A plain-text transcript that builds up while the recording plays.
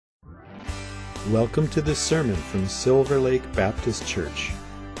Welcome to this sermon from Silver Lake Baptist Church.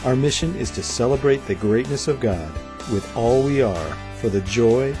 Our mission is to celebrate the greatness of God with all we are for the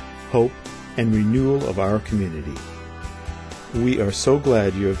joy, hope, and renewal of our community. We are so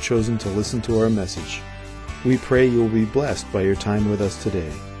glad you have chosen to listen to our message. We pray you will be blessed by your time with us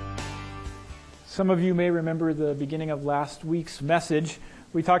today. Some of you may remember the beginning of last week's message.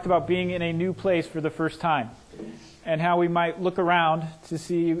 We talked about being in a new place for the first time and how we might look around to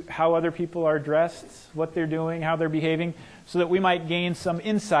see how other people are dressed, what they're doing, how they're behaving, so that we might gain some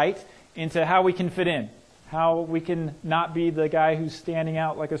insight into how we can fit in, how we can not be the guy who's standing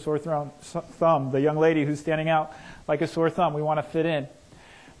out like a sore thumb, the young lady who's standing out like a sore thumb. We want to fit in.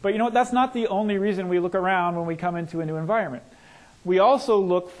 But you know what? That's not the only reason we look around when we come into a new environment. We also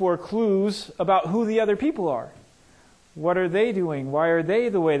look for clues about who the other people are. What are they doing? Why are they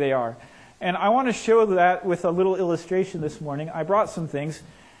the way they are? And I want to show that with a little illustration this morning. I brought some things,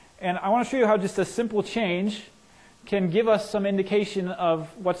 and I want to show you how just a simple change can give us some indication of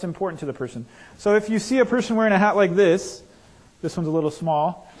what's important to the person. So if you see a person wearing a hat like this one's a little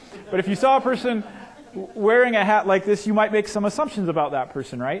small, but if you saw a person wearing a hat like this, you might make some assumptions about that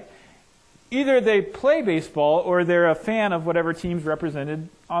person, right? Either they play baseball or they're a fan of whatever team's represented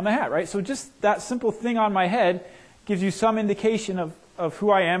on the hat, right? So just that simple thing on my head gives you some indication of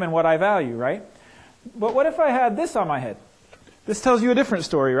who I am and what I value, right? But what if I had this on my head? This tells you a different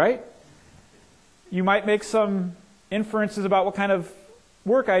story, right? You might make some inferences about what kind of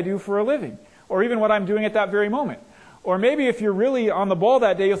work I do for a living, or even what I'm doing at that very moment. Or maybe if you're really on the ball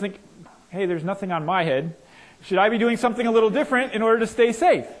that day, you'll think, hey, there's nothing on my head. Should I be doing something a little different in order to stay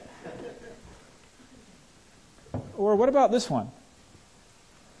safe? Or what about this one?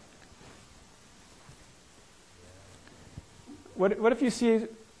 What if you see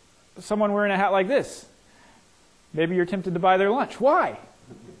someone wearing a hat like this? Maybe you're tempted to buy their lunch. Why?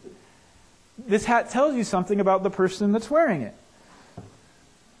 This hat tells you something about the person that's wearing it.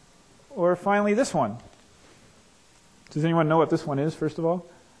 Or finally, this one. Does anyone know what this one is, first of all?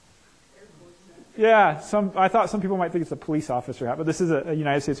 Yeah, I thought some people might think it's a police officer hat, but this is a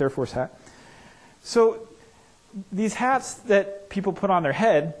United States Air Force hat. So these hats that people put on their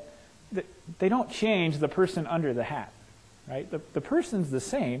head, they don't change the person under the hat, right? The person's the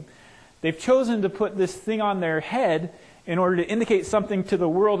same. They've chosen to put this thing on their head in order to indicate something to the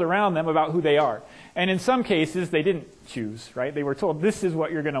world around them about who they are. And in some cases, they didn't choose, right? They were told, this is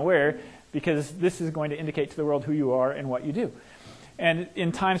what you're going to wear because this is going to indicate to the world who you are and what you do. And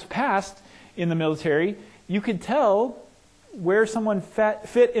in times past, in the military, you could tell where someone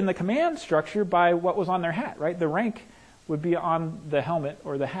fit in the command structure by what was on their hat, right? The rank would be on the helmet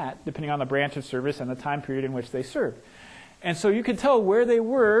or the hat, depending on the branch of service and the time period in which they served. And so you could tell where they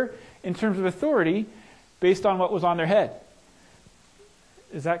were in terms of authority based on what was on their head.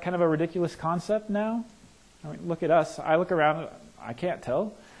 Is that kind of a ridiculous concept now? I mean, look at us. I look around, I can't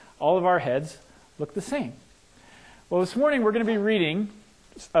tell. All of our heads look the same. Well, this morning we're going to be reading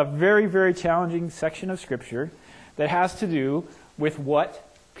a very, very challenging section of Scripture that has to do with what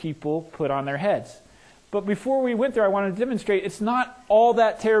people put on their heads. But before we went there, I wanted to demonstrate it's not all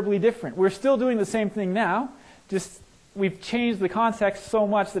that terribly different. We're still doing the same thing now, just we've changed the context so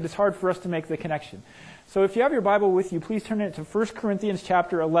much that it's hard for us to make the connection. So if you have your Bible with you, please turn it to 1 Corinthians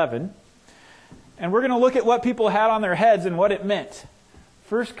chapter 11. And we're going to look at what people had on their heads and what it meant.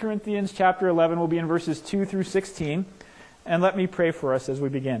 1 Corinthians chapter 11 will be in verses 2 through 16. And let me pray for us as we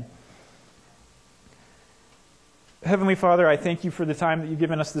begin. Heavenly Father, I thank you for the time that you've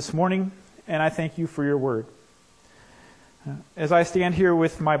given us this morning, and I thank you for your word. As I stand here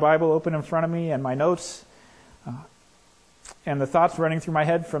with my Bible open in front of me and my notes, and the thoughts running through my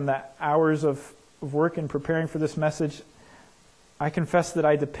head from the hours of work and preparing for this message, I confess that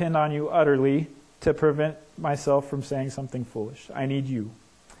I depend on you utterly to prevent myself from saying something foolish. I need you.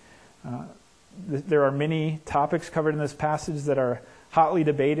 There are many topics covered in this passage that are hotly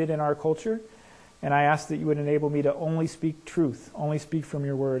debated in our culture, and I ask that you would enable me to only speak truth, only speak from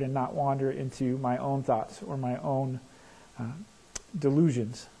your word, and not wander into my own thoughts or my own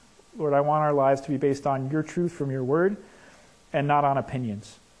delusions. Lord, I want our lives to be based on your truth from your word and not on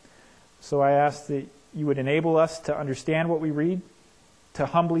opinions. So I ask that you would enable us to understand what we read, to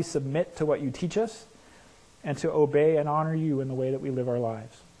humbly submit to what you teach us, and to obey and honor you in the way that we live our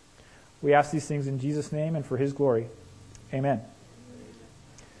lives. We ask these things in Jesus' name and for his glory. Amen.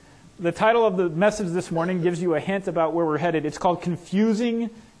 The title of the message this morning gives you a hint about where we're headed. It's called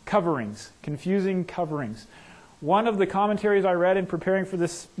Confusing Coverings. Confusing Coverings. One of the commentaries I read in preparing for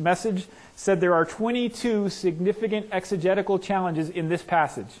this message said there are 22 significant exegetical challenges in this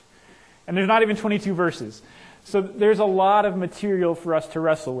passage. And there's not even 22 verses. So there's a lot of material for us to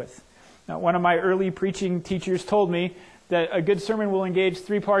wrestle with. Now, one of my early preaching teachers told me that a good sermon will engage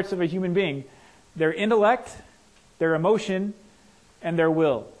three parts of a human being: their intellect, their emotion, and their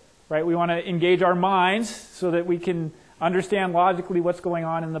will. Right? We want to engage our minds so that we can understand logically what's going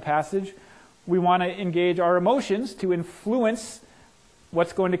on in the passage. We want to engage our emotions to influence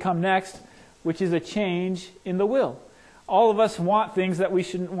what's going to come next, which is a change in the will. All of us want things that we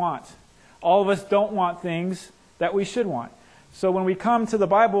shouldn't want. All of us don't want things that we should want. So when we come to the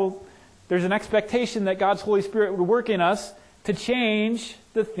Bible, there's an expectation that God's Holy Spirit would work in us to change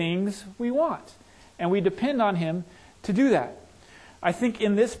the things we want. And we depend on Him to do that. I think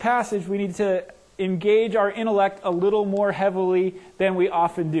in this passage we need to engage our intellect a little more heavily than we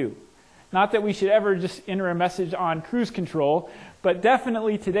often do. Not that we should ever just enter a message on cruise control, but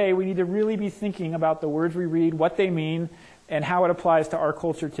definitely today we need to really be thinking about the words we read, what they mean, and how it applies to our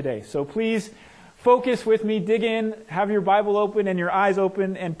culture today. So please focus with me, dig in, have your Bible open and your eyes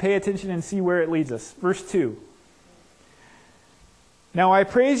open, and pay attention and see where it leads us. Verse 2. Now I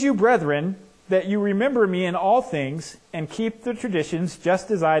praise you, brethren, that you remember me in all things and keep the traditions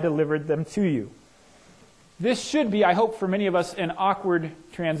just as I delivered them to you. This should be, I hope for many of us, an awkward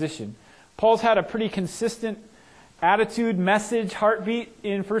transition. Paul's had a pretty consistent attitude, message, heartbeat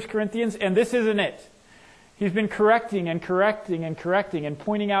in 1 Corinthians, and this isn't it. He's been correcting and correcting and correcting and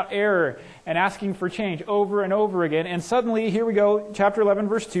pointing out error and asking for change over and over again. And suddenly, here we go, chapter 11,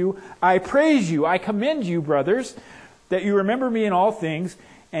 verse 2, I praise you, I commend you, brothers, that you remember me in all things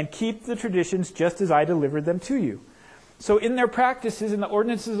and keep the traditions just as I delivered them to you. So in their practices, in the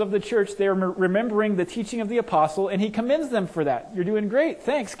ordinances of the church, they're remembering the teaching of the apostle, and he commends them for that. You're doing great.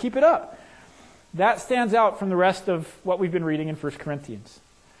 Thanks. Keep it up. That stands out from the rest of what we've been reading in 1 Corinthians.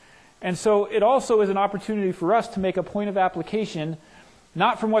 And so it also is an opportunity for us to make a point of application,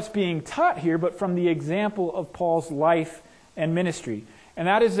 not from what's being taught here, but from the example of Paul's life and ministry. And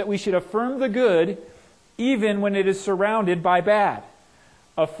that is that we should affirm the good even when it is surrounded by bad.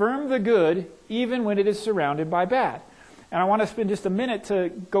 Affirm the good even when it is surrounded by bad. And I want to spend just a minute to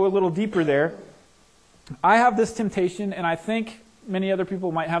go a little deeper there. I have this temptation, and I think many other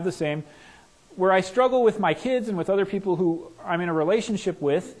people might have the same, where I struggle with my kids and with other people who I'm in a relationship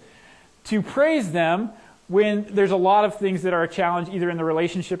with to praise them when there's a lot of things that are a challenge either in the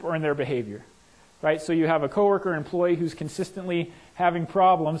relationship or in their behavior. Right? So you have a coworker or employee who's consistently having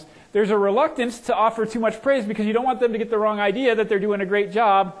problems. There's a reluctance to offer too much praise because you don't want them to get the wrong idea that they're doing a great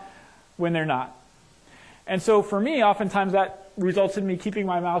job when they're not. And so for me, oftentimes that results in me keeping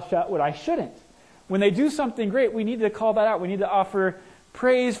my mouth shut when I shouldn't. When they do something great, we need to call that out. We need to offer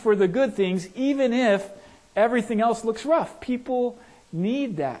praise for the good things, even if everything else looks rough. People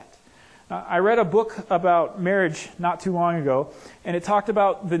need that. I read a book about marriage not too long ago, and it talked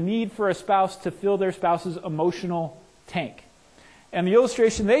about the need for a spouse to fill their spouse's emotional tank. And the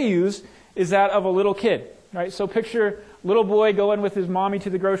illustration they use is that of a little kid, right? So picture little boy going with his mommy to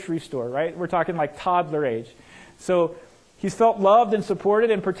the grocery store, right? We're talking like toddler age. So he's felt loved and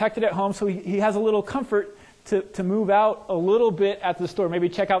supported and protected at home, so he has a little comfort to move out a little bit at the store, maybe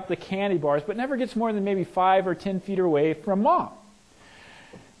check out the candy bars, but never gets more than maybe 5 or 10 feet away from mom.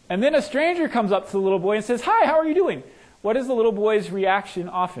 And then a stranger comes up to the little boy and says, "Hi, how are you doing?" What is the little boy's reaction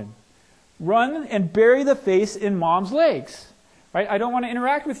often? Run and bury the face in mom's legs. Right? I don't want to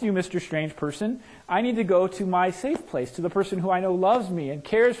interact with you, Mr. Strange Person. I need to go to my safe place, to the person who I know loves me and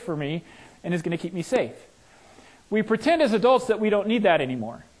cares for me and is going to keep me safe. We pretend as adults that we don't need that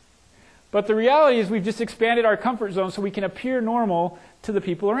anymore. But the reality is we've just expanded our comfort zone so we can appear normal to the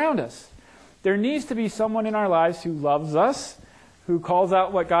people around us. There needs to be someone in our lives who loves us, who calls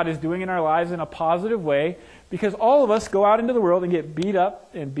out what God is doing in our lives in a positive way, because all of us go out into the world and get beat up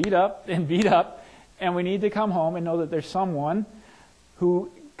and beat up and beat up, and we need to come home and know that there's someone who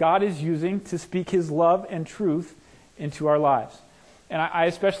God is using to speak His love and truth into our lives. And I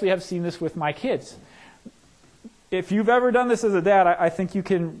especially have seen this with my kids. If you've ever done this as a dad, I think you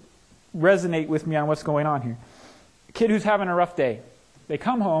can resonate with me on what's going on here. A kid who's having a rough day. They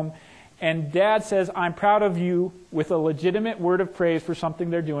come home and dad says, "I'm proud of you," with a legitimate word of praise for something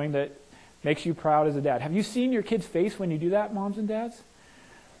they're doing that makes you proud as a dad. Have you seen your kid's face when you do that, moms and dads?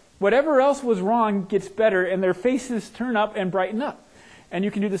 Whatever else was wrong gets better and their faces turn up and brighten up. And you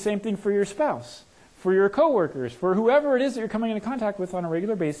can do the same thing for your spouse, for your coworkers, for whoever it is that you're coming into contact with on a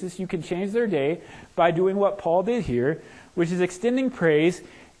regular basis. You can change their day by doing what Paul did here, which is extending praise,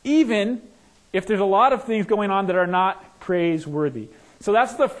 even if there's a lot of things going on that are not praiseworthy. So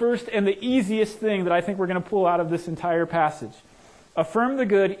that's the first and the easiest thing that I think we're going to pull out of this entire passage. Affirm the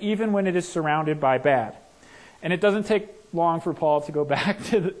good even when it is surrounded by bad. And it doesn't take long for Paul to go back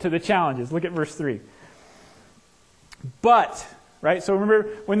to the challenges. Look at verse 3. But, right? So remember,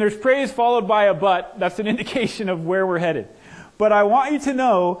 when there's praise followed by a but, that's an indication of where we're headed. But I want you to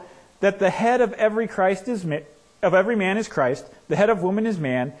know that the head of every man is Christ, the head of woman is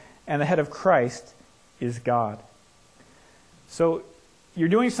man, and the head of Christ is God. So you're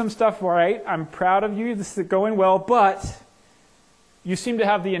doing some stuff right. I'm proud of you. This is going well, but you seem to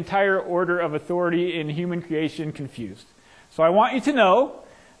have the entire order of authority in human creation confused. So I want you to know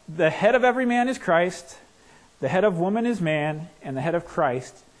the head of every man is Christ, the head of woman is man, and the head of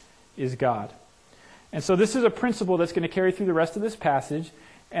Christ is God. And so this is a principle that's going to carry through the rest of this passage.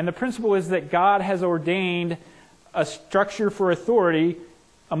 And the principle is that God has ordained a structure for authority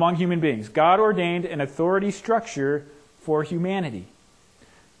among human beings. God ordained an authority structure for humanity.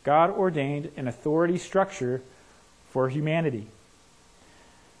 God ordained an authority structure for humanity.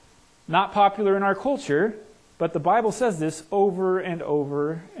 Not popular in our culture, but the Bible says this over and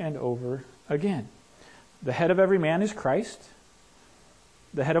over and over again. The head of every man is Christ,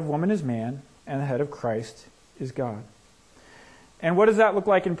 the head of woman is man, and the head of Christ is God. And what does that look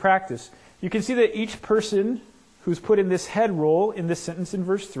like in practice? You can see that each person who's put in this head role in this sentence in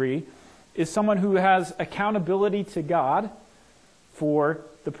verse 3 is someone who has accountability to God for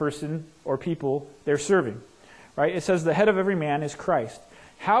the person or people they're serving. Right? It says the head of every man is Christ.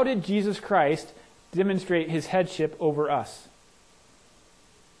 How did Jesus Christ demonstrate his headship over us?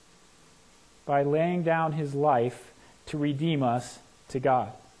 By laying down his life to redeem us to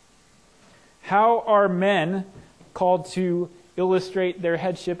God. How are men called to illustrate their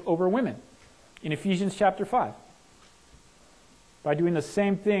headship over women? In Ephesians chapter 5. By doing the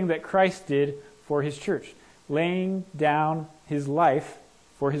same thing that Christ did for his church. Laying down his life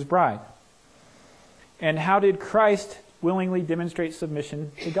for his bride. And how did Christ willingly demonstrate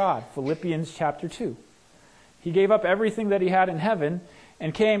submission to God? Philippians chapter 2. He gave up everything that he had in heaven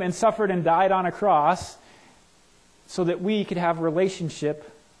and came and suffered and died on a cross so that we could have a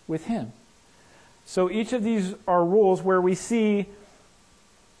relationship with him. So each of these are rules where we see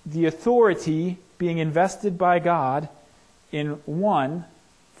the authority being invested by God in one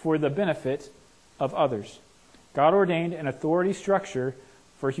for the benefit of others. God ordained an authority structure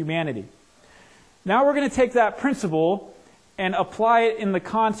for humanity. Now we're going to take that principle and apply it in the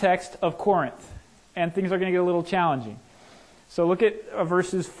context of Corinth. And things are going to get a little challenging. So look at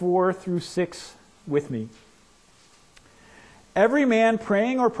verses 4 through 6 with me. Every man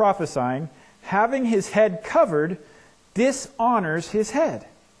praying or prophesying, having his head covered, dishonors his head.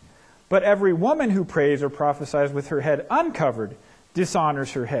 But every woman who prays or prophesies with her head uncovered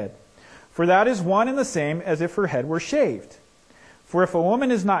dishonors her head. For that is one and the same as if her head were shaved. For if a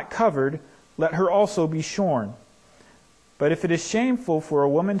woman is not covered, let her also be shorn. But if it is shameful for a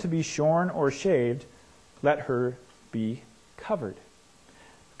woman to be shorn or shaved, let her be covered.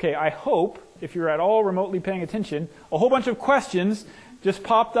 Okay, I hope, if you're at all remotely paying attention, a whole bunch of questions just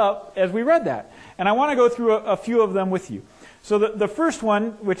popped up as we read that. And I want to go through a few of them with you. So the first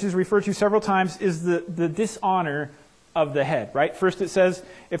one, which is referred to several times, is the dishonor of the head, right? First it says,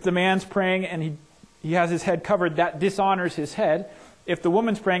 if the man's praying and he has his head covered, that dishonors his head. If the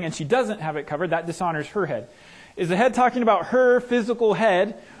woman's praying and she doesn't have it covered, that dishonors her head. Is the head talking about her physical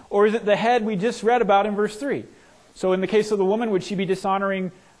head, or is it the head we just read about in verse 3? So in the case of the woman, would she be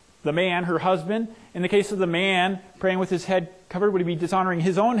dishonoring the man, her husband? In the case of the man praying with his head covered, would he be dishonoring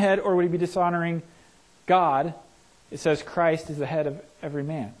his own head, or would he be dishonoring God? It says Christ is the head of every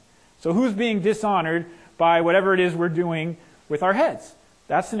man. So who's being dishonored by whatever it is we're doing with our heads?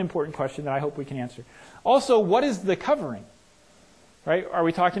 That's an important question that I hope we can answer. Also, what is the covering? Right? Are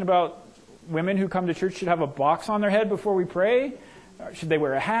we talking about women who come to church should have a box on their head before we pray? Should they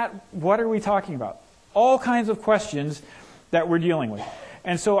wear a hat? What are we talking about? All kinds of questions that we're dealing with.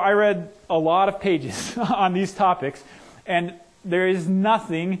 And so I read a lot of pages on these topics, and there is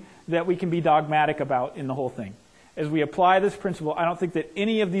nothing that we can be dogmatic about in the whole thing. As we apply this principle, I don't think that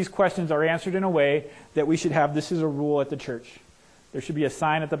any of these questions are answered in a way that we should have this is a rule at the church. There should be a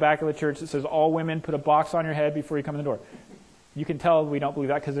sign at the back of the church that says, all women put a box on your head before you come in the door. You can tell we don't believe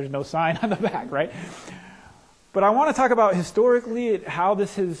that because there's no sign on the back, right? But I want to talk about historically how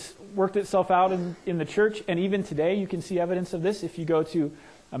this has worked itself out in the church. And even today, you can see evidence of this. If you go to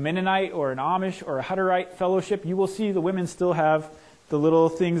a Mennonite or an Amish or a Hutterite fellowship, you will see the women still have the little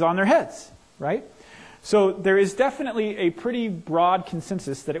things on their heads, right? So there is definitely a pretty broad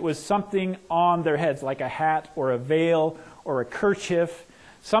consensus that it was something on their heads, like a hat or a veil or a kerchief,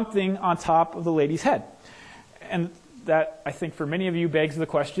 something on top of the lady's head. And that, I think, for many of you begs the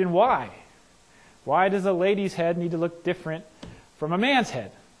question, why? Why does a lady's head need to look different from a man's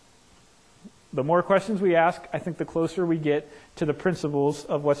head? The more questions we ask, I think the closer we get to the principles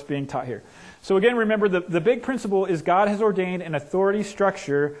of what's being taught here. So again, remember, the big principle is God has ordained an authority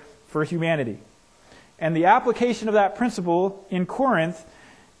structure for humanity. And the application of that principle in Corinth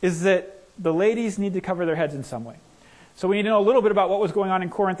is that the ladies need to cover their heads in some way. So we need to know a little bit about what was going on in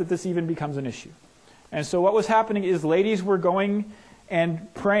Corinth that this even becomes an issue. And so what was happening is ladies were going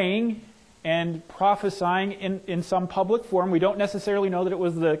and praying and prophesying in some public forum. We don't necessarily know that it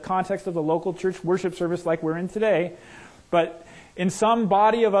was the context of the local church worship service like we're in today, but in some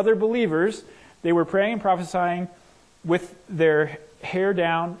body of other believers, they were praying and prophesying with their hair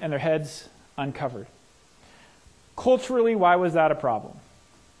down and their heads uncovered. Culturally, why was that a problem?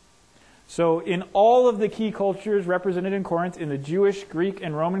 So in all of the key cultures represented in Corinth, in the Jewish, Greek,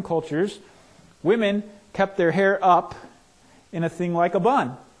 and Roman cultures, women kept their hair up in a thing like a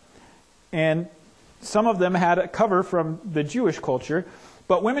bun. And some of them had a cover from the Jewish culture.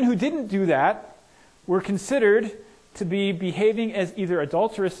 But women who didn't do that were considered to be behaving as either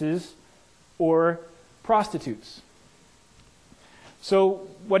adulteresses or prostitutes. So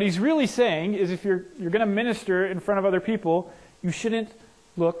what he's really saying is if you're going to minister in front of other people, you shouldn't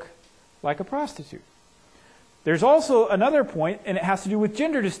look like a prostitute. There's also another point, and it has to do with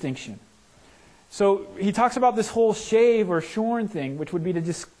gender distinction. So he talks about this whole shave or shorn thing, which would be to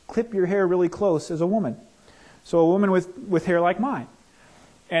just clip your hair really close as a woman. So a woman with hair like mine.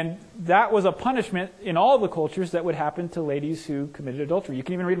 And that was a punishment in all the cultures that would happen to ladies who committed adultery. You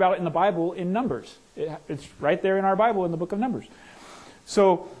can even read about it in the Bible in Numbers. It's right there in our Bible in the book of Numbers.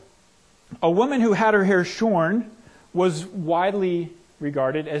 So a woman who had her hair shorn was widely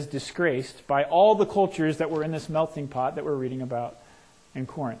regarded as disgraced by all the cultures that were in this melting pot that we're reading about in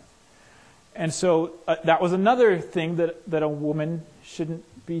Corinth. And so that was another thing that a woman shouldn't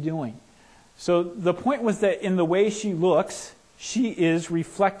be doing. So the point was that in the way she looks, she is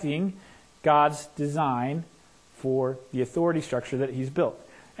reflecting God's design for the authority structure that he's built.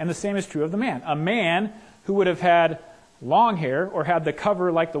 And the same is true of the man. A man who would have had long hair or had the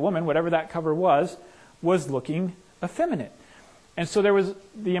cover like the woman, whatever that cover was looking effeminate. And so there was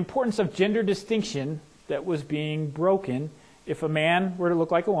the importance of gender distinction that was being broken if a man were to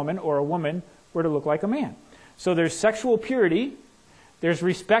look like a woman or a woman were to look like a man. So there's sexual purity, there's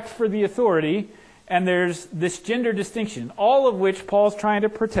respect for the authority, and there's this gender distinction, all of which Paul's trying to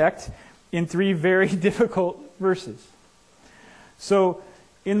protect in 3 very difficult verses. So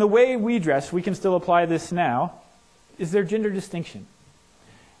in the way we dress, we can still apply this now. Is there gender distinction?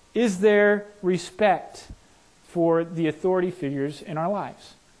 Is there respect for the authority figures in our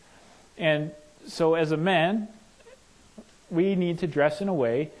lives? And so as a man, we need to dress in a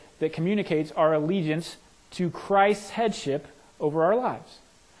way that communicates our allegiance to Christ's headship over our lives.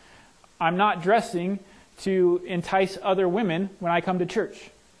 I'm not dressing to entice other women when I come to church.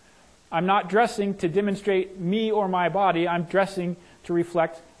 I'm not dressing to demonstrate me or my body. I'm dressing to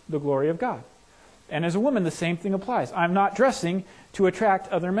reflect the glory of God. And as a woman, the same thing applies. I'm not dressing to attract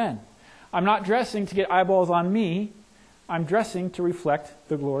other men. I'm not dressing to get eyeballs on me. I'm dressing to reflect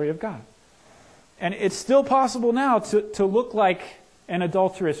the glory of God. And it's still possible now to look like an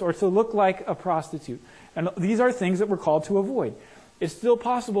adulteress or to look like a prostitute. And these are things that we're called to avoid. It's still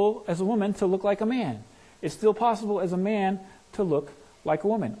possible as a woman to look like a man. It's still possible as a man to look like a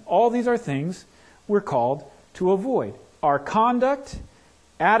woman. All these are things we're called to avoid. Our conduct,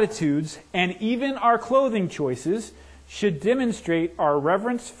 attitudes, and even our clothing choices should demonstrate our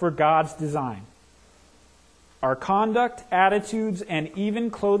reverence for God's design. Our conduct, attitudes, and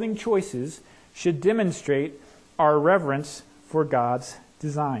even clothing choices should demonstrate our reverence for God's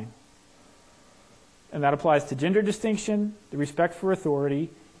design. And that applies to gender distinction, the respect for authority,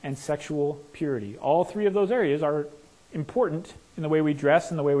 and sexual purity. All 3 of those areas are important in the way we dress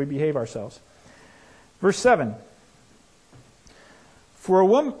and the way we behave ourselves. Verse 7.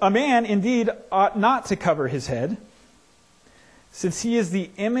 For a man indeed ought not to cover his head, since he is the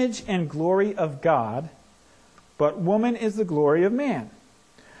image and glory of God, but woman is the glory of man.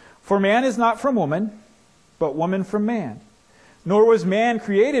 For man is not from woman, but woman from man. Nor was man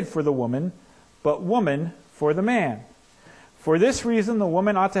created for the woman, but woman for the man. For this reason the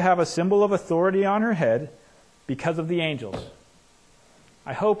woman ought to have a symbol of authority on her head, because of the angels.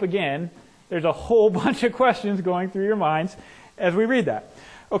 I hope, again, there's a whole bunch of questions going through your minds as we read that.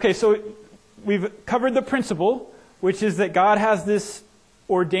 Okay, so we've covered the principle, which is that God has this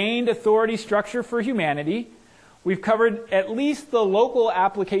ordained authority structure for humanity. We've covered at least the local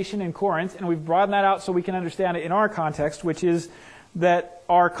application in Corinth, and we've broadened that out so we can understand it in our context, which is that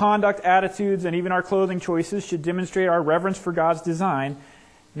our conduct, attitudes, and even our clothing choices should demonstrate our reverence for God's design.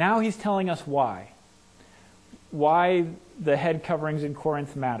 Now he's telling us why. Why the head coverings in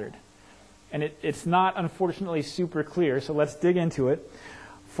Corinth mattered. And it's not, unfortunately, super clear, so let's dig into it.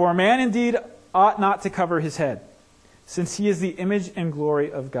 For a man indeed ought not to cover his head, since he is the image and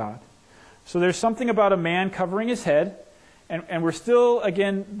glory of God. So there's something about a man covering his head, and we're still,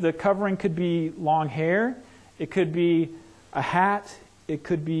 again, the covering could be long hair, it could be a hat, it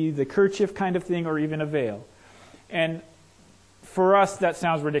could be the kerchief kind of thing, or even a veil. And for us, that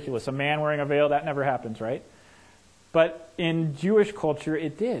sounds ridiculous. A man wearing a veil, that never happens, right? But in Jewish culture,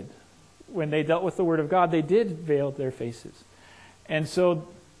 it did. When they dealt with the Word of God, they did veil their faces. And so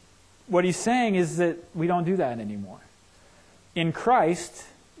what he's saying is that we don't do that anymore. In Christ,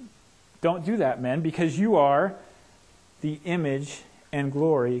 don't do that, men, because you are the image and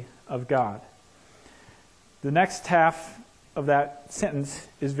glory of God. The next half of that sentence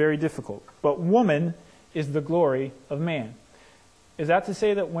is very difficult. But woman is the glory of man. Is that to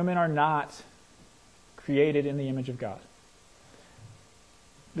say that women are not created in the image of God?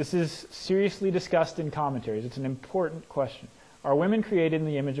 This is seriously discussed in commentaries. It's an important question. Are women created in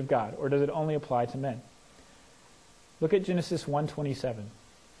the image of God, or does it only apply to men? Look at Genesis 1:27.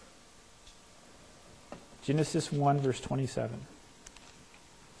 Genesis 1, verse 27.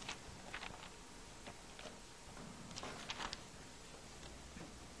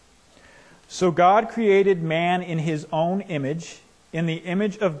 So God created man in his own image. In the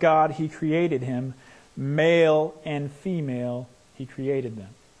image of God he created him. Male and female he created them.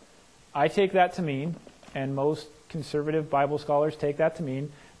 I take that to mean, and most conservative Bible scholars take that to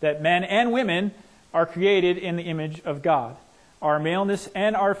mean, that men and women are created in the image of God. Our maleness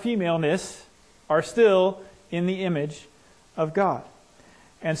and our femaleness are still in the image of God.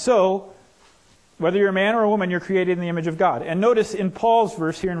 And so, whether you're a man or a woman, you're created in the image of God. And notice in Paul's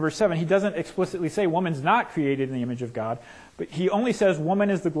verse here in verse 7, he doesn't explicitly say woman's not created in the image of God, but he only says woman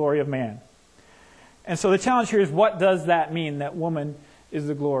is the glory of man. And so the challenge here is, what does that mean, that woman is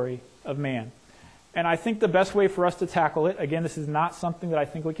the glory of man? And I think the best way for us to tackle it, again, this is not something that I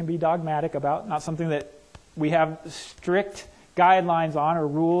think we can be dogmatic about, not something that we have strict guidelines on or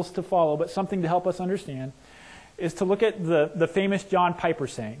rules to follow, but something to help us understand, is to look at the famous John Piper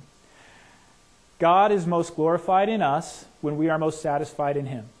saying, God is most glorified in us when we are most satisfied in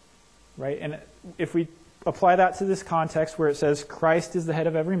him. Right? And if we apply that to this context where it says Christ is the head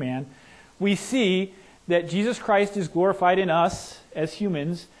of every man, we see that Jesus Christ is glorified in us as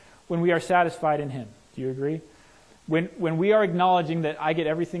humans when we are satisfied in him. Do you agree? When we are acknowledging that I get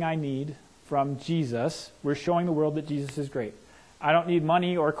everything I need from Jesus, we're showing the world that Jesus is great. I don't need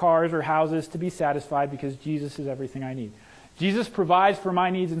money or cars or houses to be satisfied because Jesus is everything I need. Jesus provides for my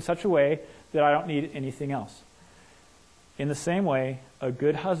needs in such a way that I don't need anything else. In the same way, a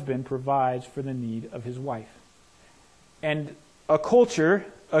good husband provides for the need of his wife. And a culture,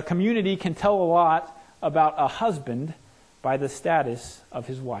 a community can tell a lot about a husband by the status of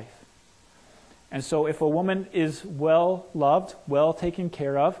his wife. And so if a woman is well loved, well taken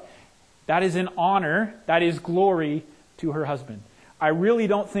care of, that is an honor, that is glory to her husband. I really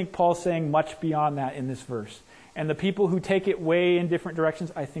don't think Paul's saying much beyond that in this verse. And the people who take it way in different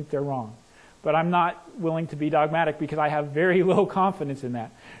directions, I think they're wrong. But I'm not willing to be dogmatic because I have very low confidence in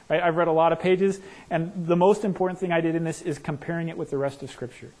that. Right? I've read a lot of pages, and the most important thing I did in this is comparing it with the rest of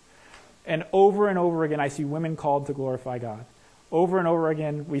Scripture. And over again, I see women called to glorify God. Over and over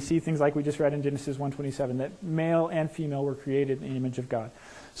again, we see things like we just read in Genesis 1:27, that male and female were created in the image of God.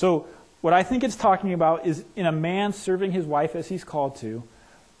 So what I think it's talking about is in a man serving his wife as he's called to,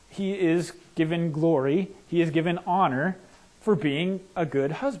 he is given glory, he is given honor for being a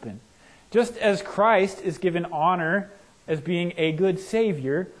good husband. Just as Christ is given honor as being a good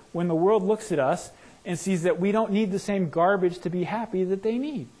Savior, when the world looks at us and sees that we don't need the same garbage to be happy that they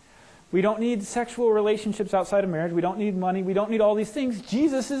need. We don't need sexual relationships outside of marriage. We don't need money. We don't need all these things.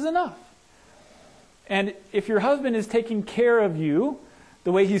 Jesus is enough. And if your husband is taking care of you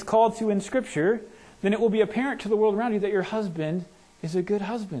the way he's called to in Scripture, then it will be apparent to the world around you that your husband is a good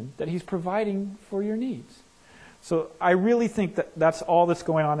husband, that he's providing for your needs. So I really think that that's all that's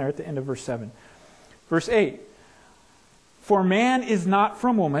going on there at the end of verse 7. Verse 8. For man is not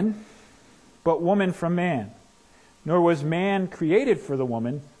from woman, but woman from man. Nor was man created for the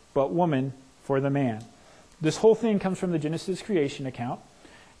woman, but woman for the man. This whole thing comes from the Genesis creation account.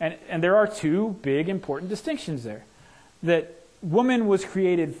 And there are two big important distinctions there. That woman was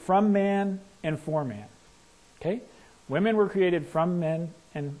created from man and for man. Okay? Women were created from men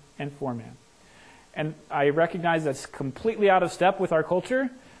and for man. And I recognize that's completely out of step with our culture.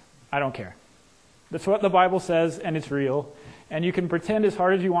 I don't care. That's what the Bible says, and it's real. And you can pretend as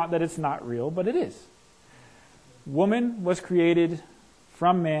hard as you want that it's not real, but it is. Woman was created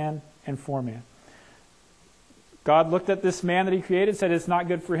from man and for man. God looked at this man that he created, said it's not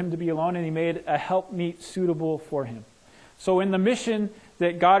good for him to be alone, and he made a helpmeet suitable for him. So in the mission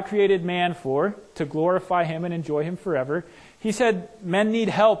that God created man for, to glorify him and enjoy him forever, he said men need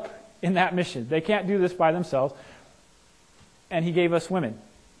help in that mission. They can't do this by themselves. And he gave us women.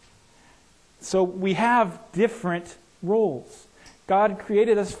 So we have different roles. God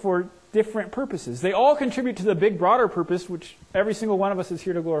created us for different purposes. They all contribute to the big, broader purpose, which every single one of us is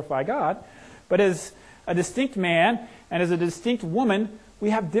here to glorify God. But as a distinct man and as a distinct woman, we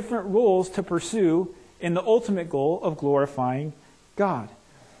have different roles to pursue in the ultimate goal of glorifying God.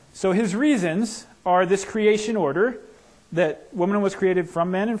 So his reasons are this creation order, that woman was created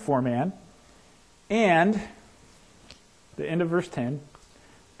from man and for man, and the end of verse 10,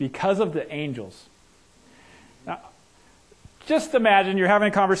 because of the angels. Now, just imagine you're having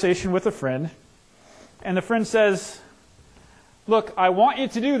a conversation with a friend, and the friend says, look, I want you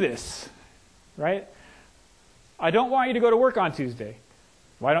to do this, right? I don't want you to go to work on Tuesday.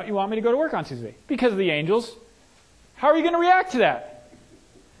 Why don't you want me to go to work on Tuesday? Because of the angels. How are you going to react to that?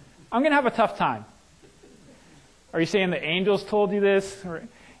 I'm going to have a tough time. Are you saying the angels told you this?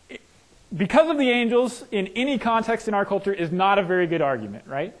 Because of the angels, in any context in our culture, is not a very good argument,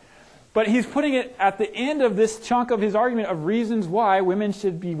 right? But he's putting it at the end of this chunk of his argument of reasons why women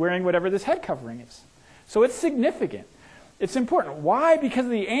should be wearing whatever this head covering is. So it's significant. It's important. Why, because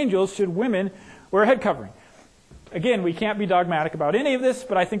of the angels, should women wear a head covering? Again, we can't be dogmatic about any of this,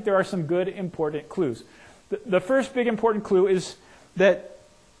 but I think there are some good, important clues. The first big important clue is that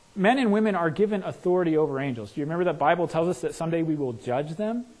men and women are given authority over angels. Do you remember that Bible tells us that someday we will judge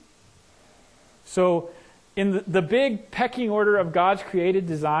them? So in the big pecking order of God's created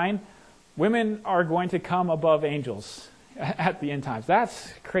design, women are going to come above angels at the end times.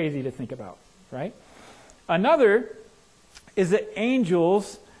 That's crazy to think about, right? Another is that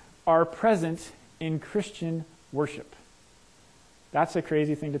angels are present in Christian worship. That's a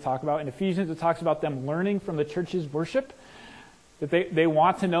crazy thing to talk about. In Ephesians, it talks about them learning from the church's worship, that they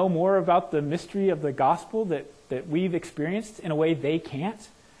want to know more about the mystery of the gospel that we've experienced in a way they can't.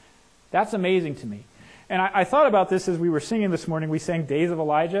 That's amazing to me. And I thought about this as we were singing this morning. We sang Days of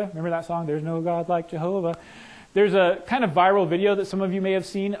Elijah. Remember that song, There's No God Like Jehovah? There's a kind of viral video that some of you may have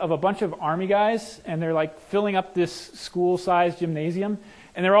seen of a bunch of army guys, and they're like filling up this school-sized gymnasium,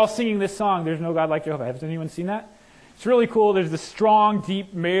 and they're all singing this song, There's No God Like Jehovah. Has anyone seen that? It's really cool. There's this strong,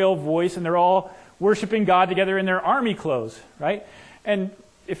 deep male voice, and they're all worshiping God together in their army clothes, right? And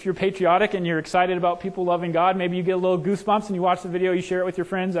if you're patriotic and you're excited about people loving God, maybe you get a little goosebumps and you watch the video, you share it with your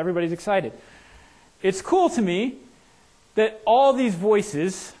friends, everybody's excited. It's cool to me that all these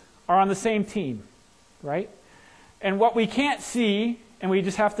voices are on the same team, right? And what we can't see, and we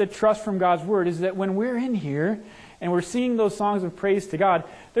just have to trust from God's word, is that when we're in here and we're singing those songs of praise to God,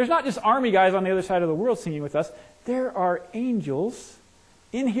 there's not just army guys on the other side of the world singing with us. There are angels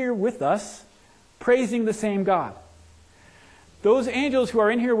in here with us praising the same God. Those angels who are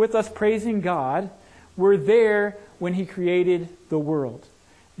in here with us praising God were there when he created the world.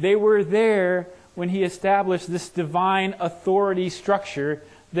 They were there when he established this divine authority structure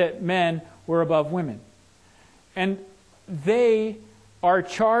that men were above women. And they are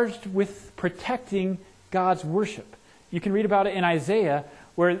charged with protecting God's worship. You can read about it in Isaiah,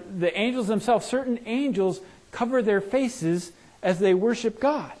 where the angels themselves, certain angels, cover their faces as they worship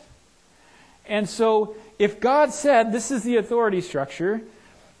God. And so, if God said, this is the authority structure,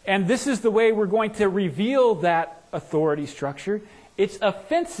 and this is the way we're going to reveal that authority structure, it's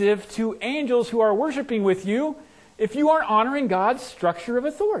offensive to angels who are worshiping with you if you aren't honoring God's structure of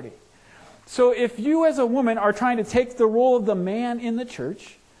authority. So if you as a woman are trying to take the role of the man in the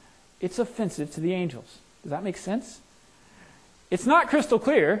church, it's offensive to the angels. Does that make sense? It's not crystal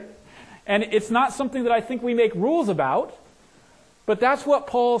clear, and it's not something that I think we make rules about, but that's what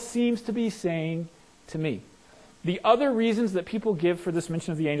Paul seems to be saying to me. The other reasons that people give for this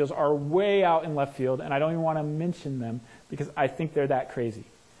mention of the angels are way out in left field, and I don't even want to mention them because I think they're that crazy.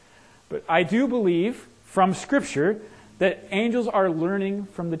 But I do believe from Scripture that angels are learning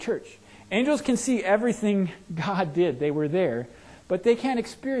from the church. Angels can see everything God did. They were there. But they can't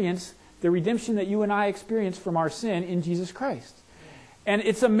experience the redemption that you and I experience from our sin in Jesus Christ. And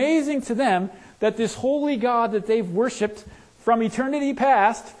it's amazing to them that this holy God that they've worshipped from eternity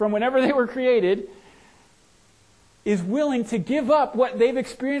past, from whenever they were created, is willing to give up what they've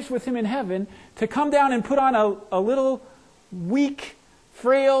experienced with him in heaven to come down and put on a little weak,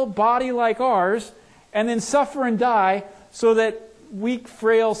 frail body like ours and then suffer and die so that weak,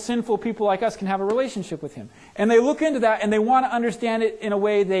 frail, sinful people like us can have a relationship with him. And they look into that and they want to understand it in a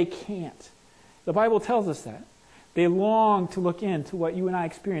way they can't. The Bible tells us that. They long to look into what you and I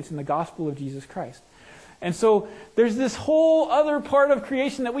experience in the gospel of Jesus Christ. And so there's this whole other part of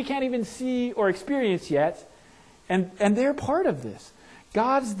creation that we can't even see or experience yet, and they're part of this.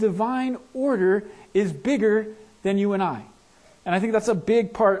 God's divine order is bigger than you and I. And I think that's a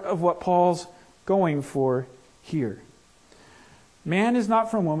big part of what Paul's going for here. Man is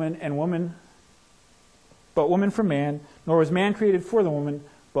not from woman, and woman, but woman from man, nor was man created for the woman,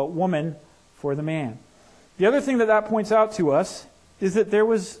 but woman for the man. The other thing that points out to us is that there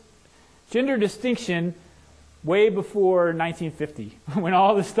was gender distinction way before 1950, when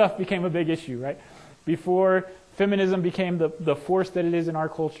all this stuff became a big issue, right? Before feminism became the force that it is in our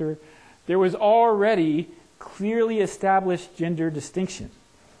culture, there was already clearly established gender distinction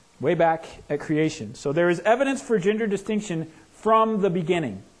way back at creation. So there is evidence for gender distinction from the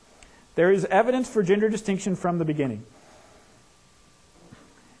beginning. There is evidence for gender distinction from the beginning.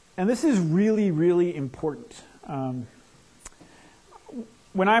 And this is really, really important.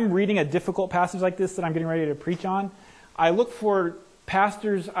 When I'm reading a difficult passage like this that I'm getting ready to preach on, I look for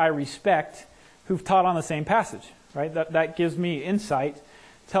pastors I respect who've taught on the same passage, right? That gives me insight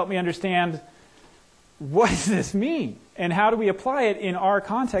to help me understand, what does this mean? And how do we apply it in our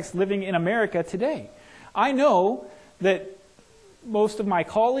context living in America today? I know that most of my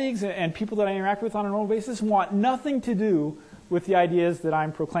colleagues and people that I interact with on a normal basis want nothing to do with the ideas that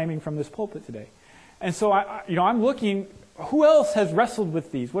I'm proclaiming from this pulpit today. And so I'm looking, who else has wrestled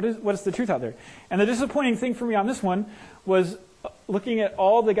with these? What is the truth out there? And the disappointing thing for me on this one was looking at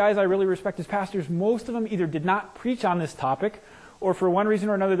all the guys I really respect as pastors. Most of them either did not preach on this topic, or for one reason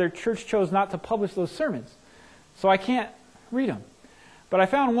or another, their church chose not to publish those sermons. So I can't read them. But I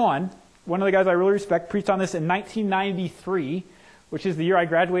found one of the guys I really respect preached on this in 1993, which is the year I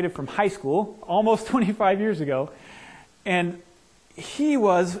graduated from high school, almost 25 years ago. And he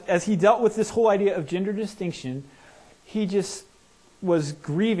was, as he dealt with this whole idea of gender distinction, he just was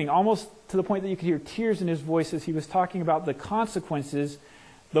grieving, almost to the point that you could hear tears in his voice as he was talking about the consequences,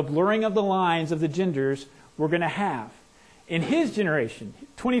 the blurring of the lines of the genders were going to have. In his generation,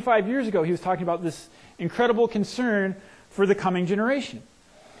 25 years ago, he was talking about this incredible concern for the coming generation.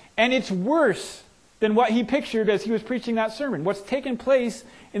 And it's worse than what he pictured as he was preaching that sermon. What's taken place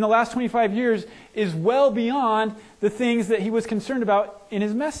in the last 25 years is well beyond the things that he was concerned about in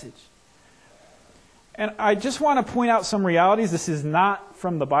his message. And I just want to point out some realities. This is not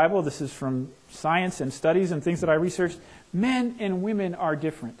from the Bible. This is from science and studies and things that I researched. Men and women are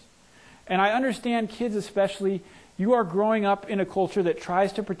different. And I understand kids especially, you are growing up in a culture that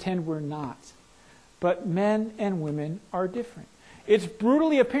tries to pretend we're not. But men and women are different. It's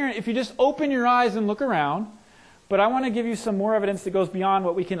brutally apparent if you just open your eyes and look around. But I want to give you some more evidence that goes beyond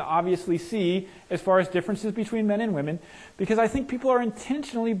what we can obviously see as far as differences between men and women, because I think people are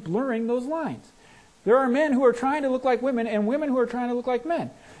intentionally blurring those lines. There are men who are trying to look like women and women who are trying to look like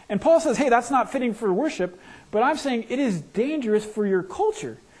men. And Paul says, hey, that's not fitting for worship, but I'm saying it is dangerous for your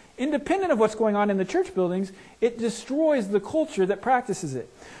culture. Independent of what's going on in the church buildings, it destroys the culture that practices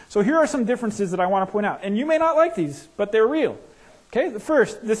it. So here are some differences that I want to point out. And you may not like these, but they're real. Okay, the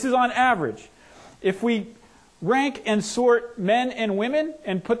first, this is on average. If we rank and sort men and women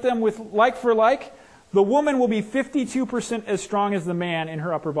and put them with like for like, the woman will be 52% as strong as the man in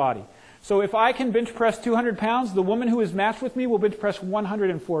her upper body. So if I can bench press 200 pounds, the woman who is matched with me will bench press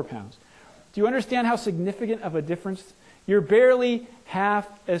 104 pounds. Do you understand how significant of a difference? You're barely half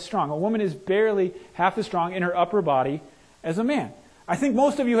as strong. A woman is barely half as strong in her upper body as a man. I think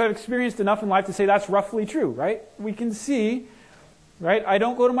most of you have experienced enough in life to say that's roughly true, right? We can see, right? I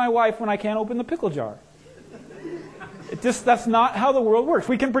don't go to my wife when I can't open the pickle jar. That's not how the world works.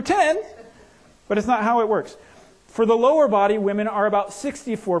 We can pretend, but it's not how it works. For the lower body, women are about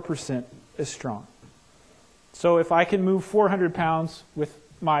 64% as strong. So if I can move 400 pounds with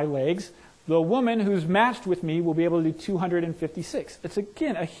my legs, the woman who's matched with me will be able to do 256. It's,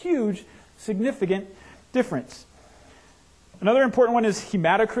 again, a huge, significant difference. Another important one is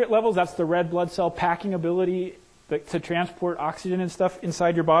hematocrit levels. That's the red blood cell packing ability to transport oxygen and stuff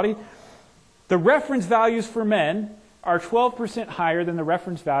inside your body. The reference values for men are 12% higher than the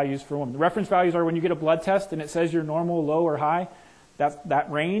reference values for women. The reference values are when you get a blood test and it says you're normal, low, or high. That's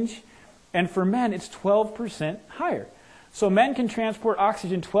that range. And for men, it's 12% higher. So men can transport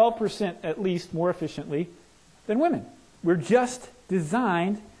oxygen 12% at least more efficiently than women. We're just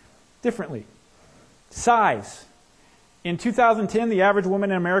designed differently. Size. In 2010, the average woman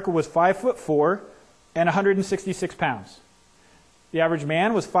in America was 5'4" and 166 pounds. The average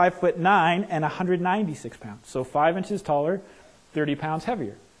man was 5'9" and 196 pounds. So 5 inches taller, 30 pounds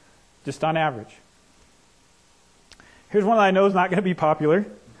heavier, just on average. Here's one that I know is not going to be popular.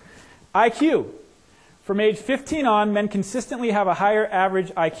 IQ. From age 15 on, men consistently have a higher average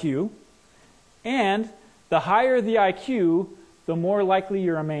IQ, and The higher the IQ, the more likely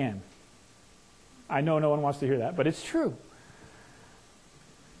you're a man. I know no one wants to hear that, but it's true.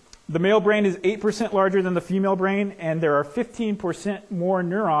 The male brain is 8% larger than the female brain, and there are 15% more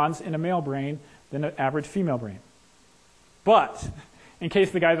neurons in a male brain than an average female brain. But, in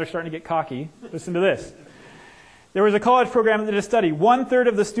case the guys are starting to get cocky, listen to this. There was a college program that did a study. 1/3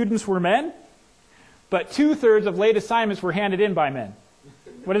 of the students were men, but 2/3 of late assignments were handed in by men.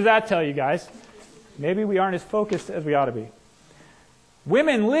 What does that tell you guys? Maybe we aren't as focused as we ought to be.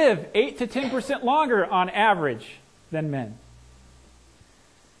 Women live 8 to 10% longer on average than men.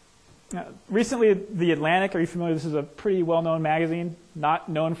 Now, recently, The Atlantic, are you familiar? This is a pretty well-known magazine, not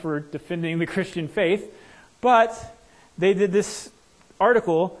known for defending the Christian faith, but they did this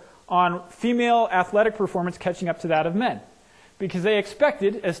article on female athletic performance catching up to that of men. Because they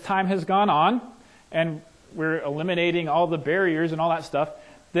expected, as time has gone on, and we're eliminating all the barriers and all that stuff,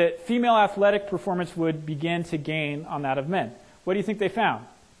 that female athletic performance would begin to gain on that of men. What do you think they found?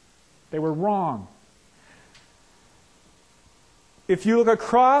 They were wrong. If you look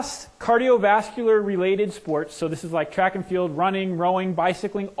across cardiovascular related sports, so this is like track and field, running, rowing,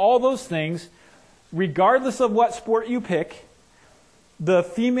 bicycling, all those things, regardless of what sport you pick, the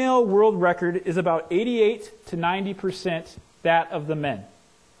female world record is about 88 to 90% that of the men.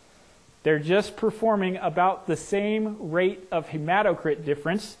 They're just performing about the same rate of hematocrit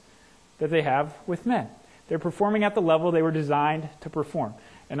difference that they have with men. They're performing at the level they were designed to perform.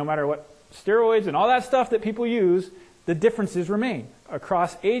 And no matter what steroids and all that stuff that people use, the differences remain.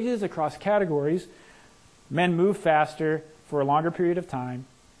 Across ages, across categories, men move faster for a longer period of time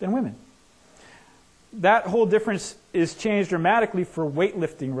than women. That whole difference is changed dramatically for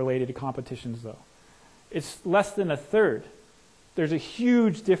weightlifting related competitions, though. It's less than 1/3. There's a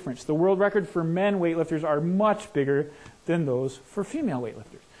huge difference. The world record for men weightlifters are much bigger than those for female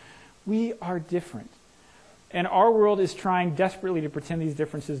weightlifters. We are different. And our world is trying desperately to pretend these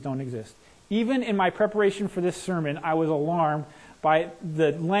differences don't exist. Even in my preparation for this sermon, I was alarmed by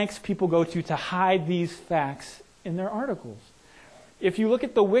the lengths people go to hide these facts in their articles. If you look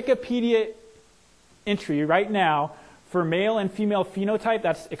at the Wikipedia entry right now for male and female phenotype,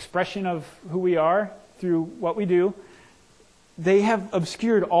 that's expression of who we are through what we do, they have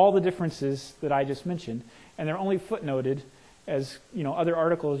obscured all the differences that I just mentioned, and they're only footnoted as other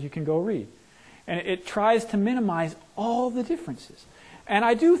articles you can go read. And it tries to minimize all the differences. And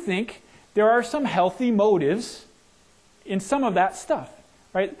I do think there are some healthy motives in some of that stuff,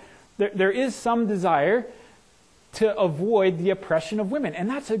 right? There is some desire to avoid the oppression of women, and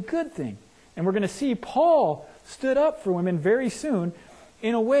that's a good thing. And we're going to see Paul stood up for women very soon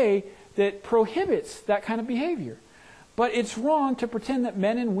in a way that prohibits that kind of behavior. But it's wrong to pretend that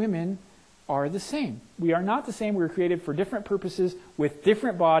men and women are the same. We are not the same. We were created for different purposes with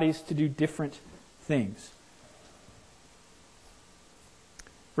different bodies to do different things.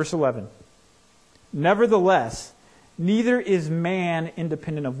 Verse 11. Nevertheless, neither is man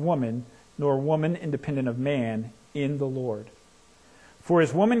independent of woman, nor woman independent of man in the Lord. For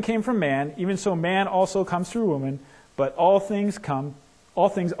as woman came from man, even so man also comes through woman, but all things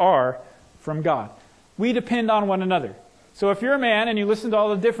are from God. We depend on one another. So if you're a man and you listen to all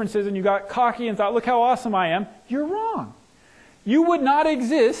the differences and you got cocky and thought, look how awesome I am, you're wrong. You would not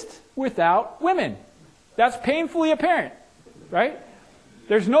exist without women. That's painfully apparent, right?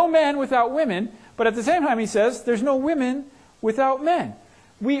 There's no men without women, but at the same time he says there's no women without men.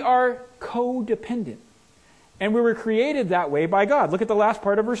 We are codependent. And we were created that way by God. Look at the last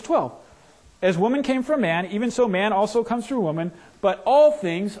part of verse 12. As woman came from man, even so man also comes through woman, but all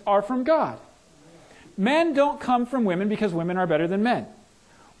things are from God. Men don't come from women because women are better than men.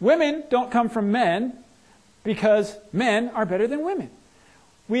 Women don't come from men because men are better than women.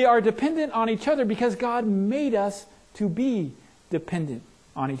 We are dependent on each other because God made us to be dependent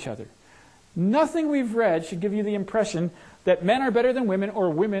on each other. Nothing we've read should give you the impression that men are better than women or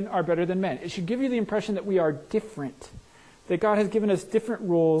women are better than men. It should give you the impression that we are different, that God has given us different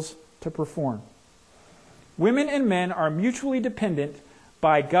roles to perform. Women and men are mutually dependent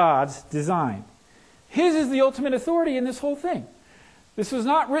by God's design. His is the ultimate authority in this whole thing. This was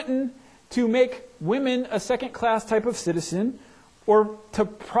not written to make women a second-class type of citizen or to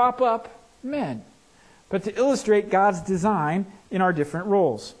prop up men, but to illustrate God's design in our different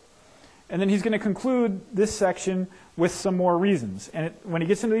roles. And then he's going to conclude this section with some more reasons. And when he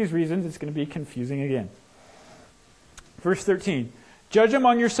gets into these reasons, it's going to be confusing again. Verse 13, judge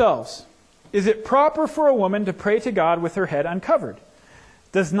among yourselves. Is it proper for a woman to pray to God with her head uncovered?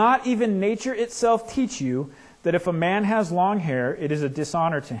 Does not even nature itself teach you that if a man has long hair, it is a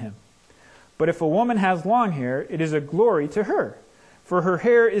dishonor to him? But if a woman has long hair, it is a glory to her, for her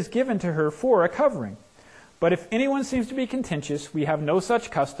hair is given to her for a covering. But if anyone seems to be contentious, we have no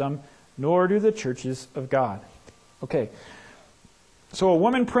such custom, nor do the churches of God. Okay, so a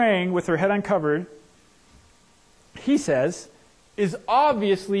woman praying with her head uncovered, he says, is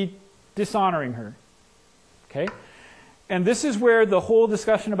obviously dishonoring her. Okay? And this is where the whole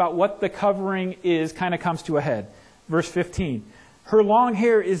discussion about what the covering is kind of comes to a head. Verse 15. Her long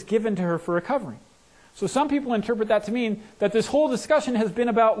hair is given to her for a covering. So some people interpret that to mean that this whole discussion has been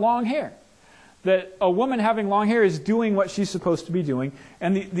about long hair. That a woman having long hair is doing what she's supposed to be doing.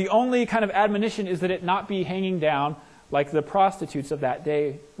 And the only kind of admonition is that it not be hanging down like the prostitutes of that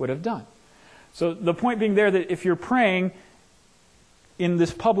day would have done. So the point being there that if you're praying in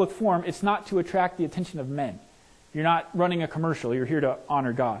this public forum, it's not to attract the attention of men. You're not running a commercial. You're here to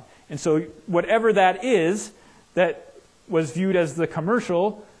honor God. And so whatever that is that was viewed as the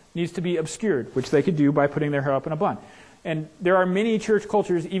commercial needs to be obscured, which they could do by putting their hair up in a bun. And there are many church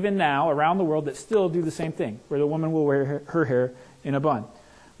cultures, even now, around the world that still do the same thing, where the woman will wear her hair in a bun.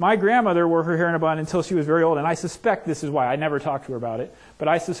 My grandmother wore her hair in a bun until she was very old, and I suspect this is why. I never talked to her about it, but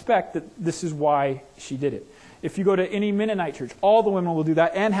I suspect that this is why she did it. If you go to any Mennonite church, all the women will do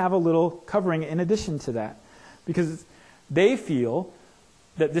that and have a little covering in addition to that, because they feel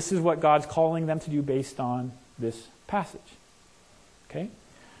that this is what God's calling them to do based on this passage. Okay?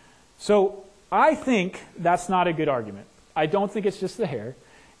 So I think that's not a good argument. I don't think it's just the hair.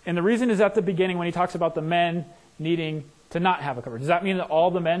 And the reason is at the beginning when he talks about the men needing to not have a cover. Does that mean that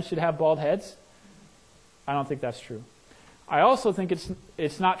all the men should have bald heads? I don't think that's true. I also think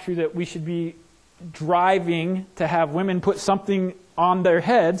it's not true that we should be driving to have women put something on their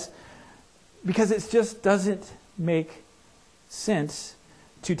heads, because it just doesn't make sense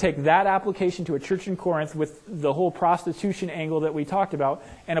to take that application to a church in Corinth with the whole prostitution angle that we talked about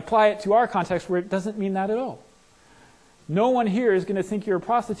and apply it to our context where it doesn't mean that at all. No one here is going to think you're a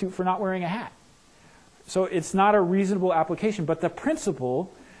prostitute for not wearing a hat. So it's not a reasonable application, but the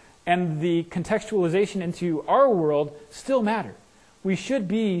principle and the contextualization into our world still matter. We should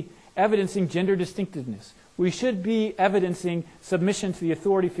be evidencing gender distinctiveness. We should be evidencing submission to the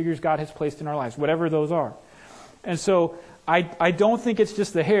authority figures God has placed in our lives, whatever those are. And so I don't think it's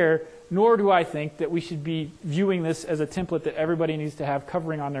just the hair, nor do I think that we should be viewing this as a template that everybody needs to have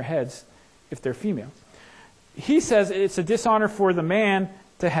covering on their heads if they're female. He says it's a dishonor for the man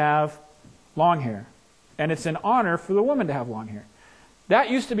to have long hair, and it's an honor for the woman to have long hair. That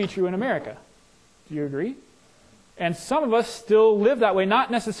used to be true in America. Do you agree? And some of us still live that way,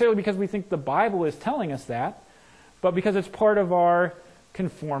 not necessarily because we think the Bible is telling us that, but because it's part of our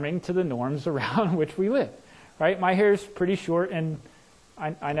conforming to the norms around which we live. Right? My hair is pretty short, and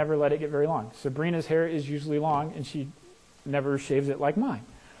I never let it get very long. Sabrina's hair is usually long, and she never shaves it like mine.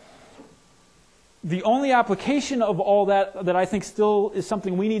 The only application of all that I think still is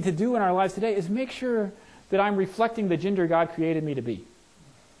something we need to do in our lives today is make sure that I'm reflecting the gender God created me to be.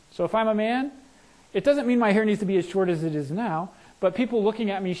 So if I'm a man, it doesn't mean my hair needs to be as short as it is now, but people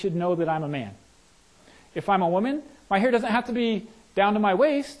looking at me should know that I'm a man. If I'm a woman, my hair doesn't have to be down to my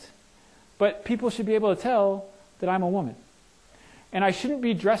waist, but people should be able to tell that I'm a woman. And I shouldn't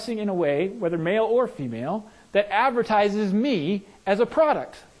be dressing in a way, whether male or female, that advertises me as a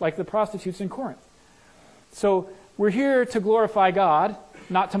product, like the prostitutes in Corinth. So we're here to glorify God,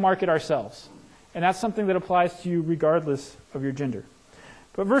 not to market ourselves. And that's something that applies to you regardless of your gender.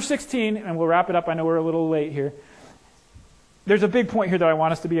 But verse 16, and we'll wrap it up, I know we're a little late here. There's a big point here that I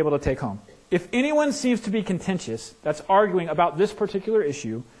want us to be able to take home. If anyone seems to be contentious, that's arguing about this particular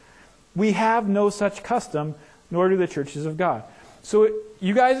issue, we have no such custom, nor do the churches of God. So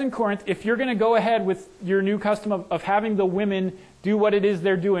you guys in Corinth, if you're going to go ahead with your new custom of having the women do what it is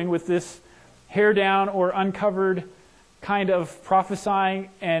they're doing with this hair down or uncovered kind of prophesying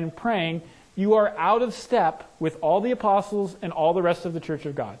and praying, you are out of step with all the apostles and all the rest of the church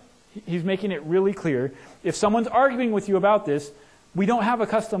of God. He's making it really clear. If someone's arguing with you about this, we don't have a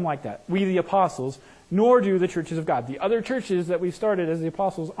custom like that. We, the apostles, nor do the churches of God. The other churches that we've started as the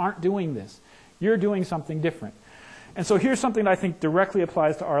apostles aren't doing this. You're doing something different. And so here's something that I think directly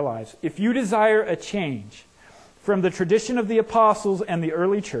applies to our lives. If you desire a change from the tradition of the apostles and the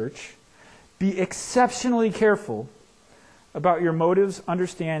early church, be exceptionally careful about your motives,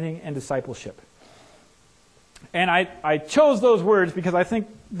 understanding, and discipleship. And I chose those words because I think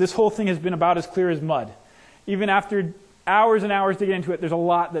this whole thing has been about as clear as mud. Even after hours and hours digging into it, there's a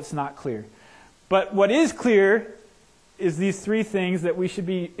lot that's not clear. But what is clear is these three things that we should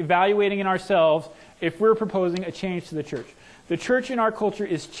be evaluating in ourselves if we're proposing a change to the church. The church in our culture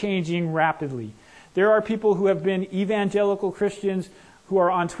is changing rapidly. There are people who have been evangelical Christians who are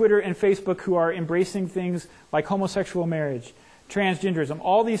on Twitter and Facebook who are embracing things like homosexual marriage, transgenderism,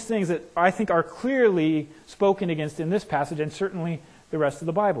 all these things that I think are clearly spoken against in this passage and certainly the rest of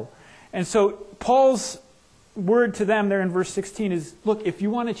the Bible. And so Paul's word to them there in verse 16 is, look, if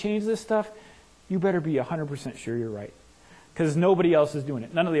you want to change this stuff, you better be 100% sure you're right. Because nobody else is doing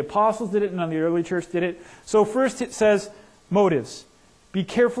it. None of the apostles did it. None of the early church did it. So first it says motives. Be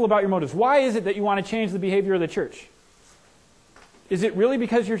careful about your motives. Why is it that you want to change the behavior of the church? Is it really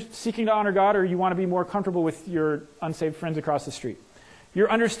because you're seeking to honor God, or you want to be more comfortable with your unsaved friends across the street?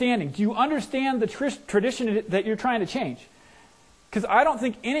 Your understanding. Do you understand the tradition that you're trying to change? Because I don't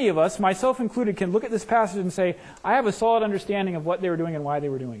think any of us, myself included, can look at this passage and say, I have a solid understanding of what they were doing and why they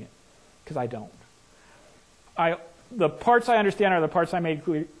were doing it. Because I don't. The parts I understand are the parts I made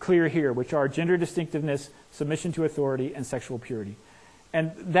clear here, which are gender distinctiveness, submission to authority, and sexual purity.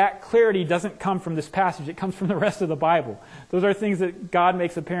 And that clarity doesn't come from this passage. It comes from the rest of the Bible. Those are things that God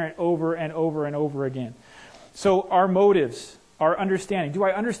makes apparent over and over and over again. So our motives, our understanding. Do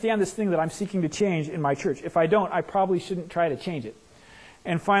I understand this thing that I'm seeking to change in my church? If I don't, I probably shouldn't try to change it.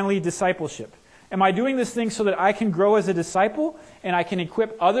 And finally, discipleship. Am I doing this thing so that I can grow as a disciple and I can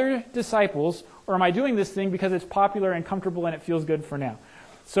equip other disciples, or am I doing this thing because it's popular and comfortable and it feels good for now?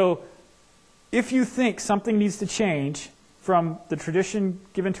 So if you think something needs to change from the tradition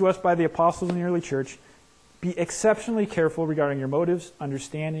given to us by the apostles in the early church, be exceptionally careful regarding your motives,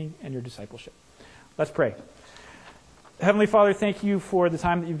 understanding, and your discipleship. Let's pray. Heavenly Father, thank you for the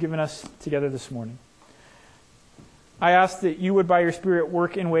time that you've given us together this morning. I ask that you would, by your Spirit,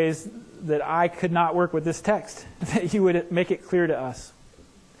 work in ways that I could not work with this text, that you would make it clear to us.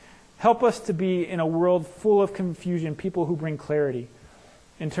 Help us to be, in a world full of confusion, people who bring clarity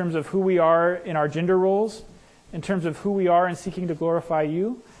in terms of who we are in our gender roles, in terms of who we are in seeking to glorify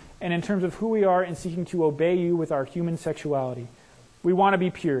you, and in terms of who we are in seeking to obey you with our human sexuality. We want to be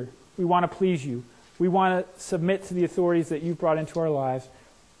pure. We want to please you. We want to submit to the authorities that you've brought into our lives,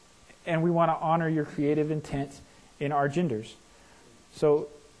 and we want to honor your creative intent in our genders. So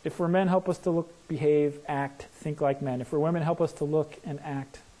if we're men, help us to look, behave, act, think like men. If we're women, help us to look and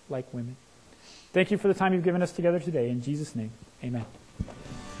act like women. Thank you for the time you've given us together today. In Jesus' name, amen.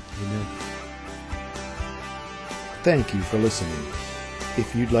 Amen. Thank you for listening.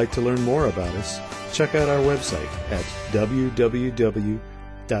 If you'd like to learn more about us, check out our website at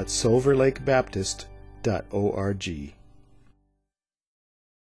www.silverlakebaptist.org.